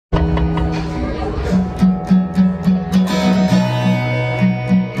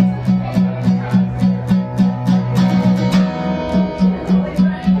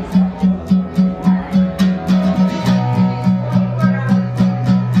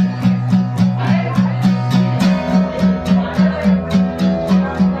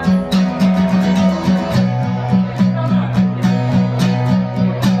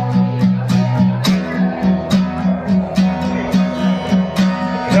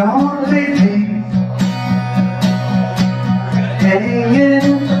Don't leave me hanging in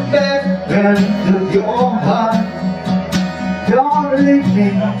the background of your heart. Don't leave me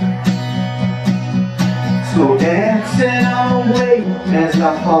slow dancing away as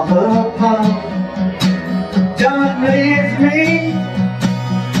I fall apart. Don't leave me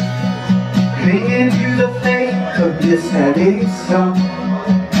clinging to the fate of this headache song.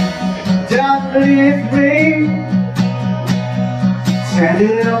 Don't leave me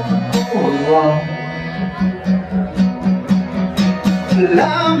standing on the boardwalk. Well,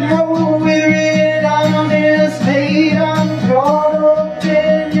 I'm so weary and I'm dismayed. I'm caught up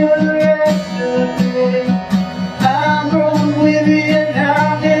in your yesterday. I'm grown weary and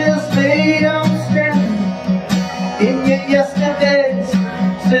I'm dismayed. I'm stranded in your yesterdays.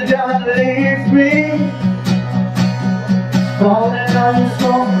 So don't leave me falling on the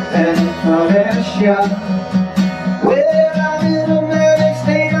floor and not a shot. Well, I'm in a manic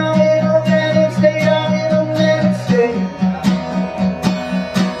state, I'm in a manic state, I'm in a manic state.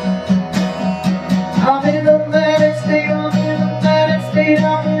 I'm in a manic state, I'm in a manic state,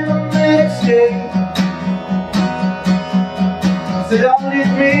 I'm in a manic state. So don't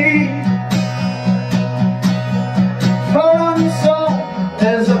leave me fall on the floor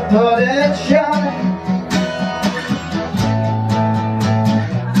as a potted shot.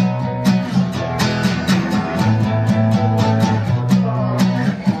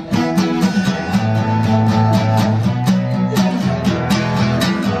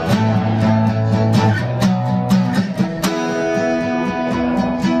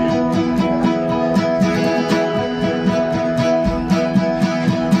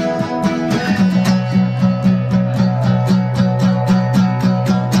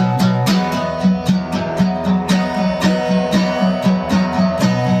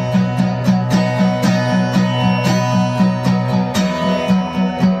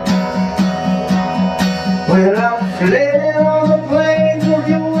 Well, I'm flailing on the plains of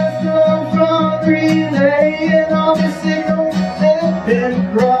your western front, relaying all the signals that have been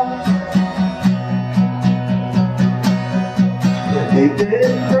crossed. Yeah, they've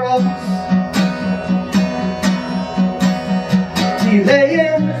been crossed.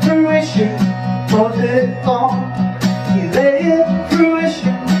 Delaying fruition of it all. Delaying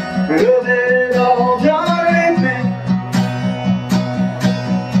fruition of it all. Don't leave me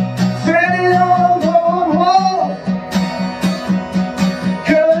stranded on the boardwalk.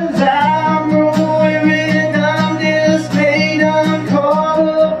 'Cause I'm weary and I'm dismayed. I'm caught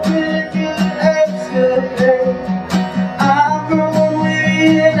up in your yesterday. I'm growing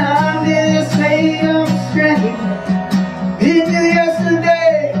weary and I'm dismayed. I'm stranded in your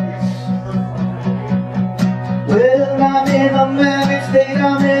yesterday. Well, I'm in a manic state,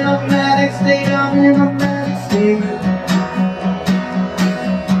 I'm in a manic state, I'm in a manic state.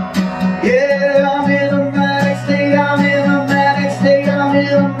 Yeah, I'm in a manic state, I'm in a manic state, I'm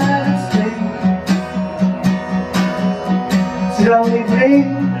in a manic state. So don't leave me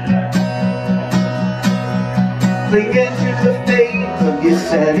clinging to the fate of your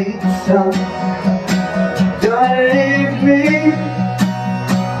setting sun. Don't leave me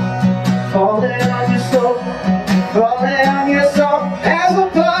falling on your soul, falling on your soul as a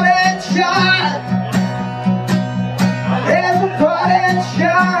potted shot, as a potted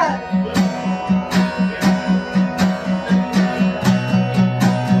shot.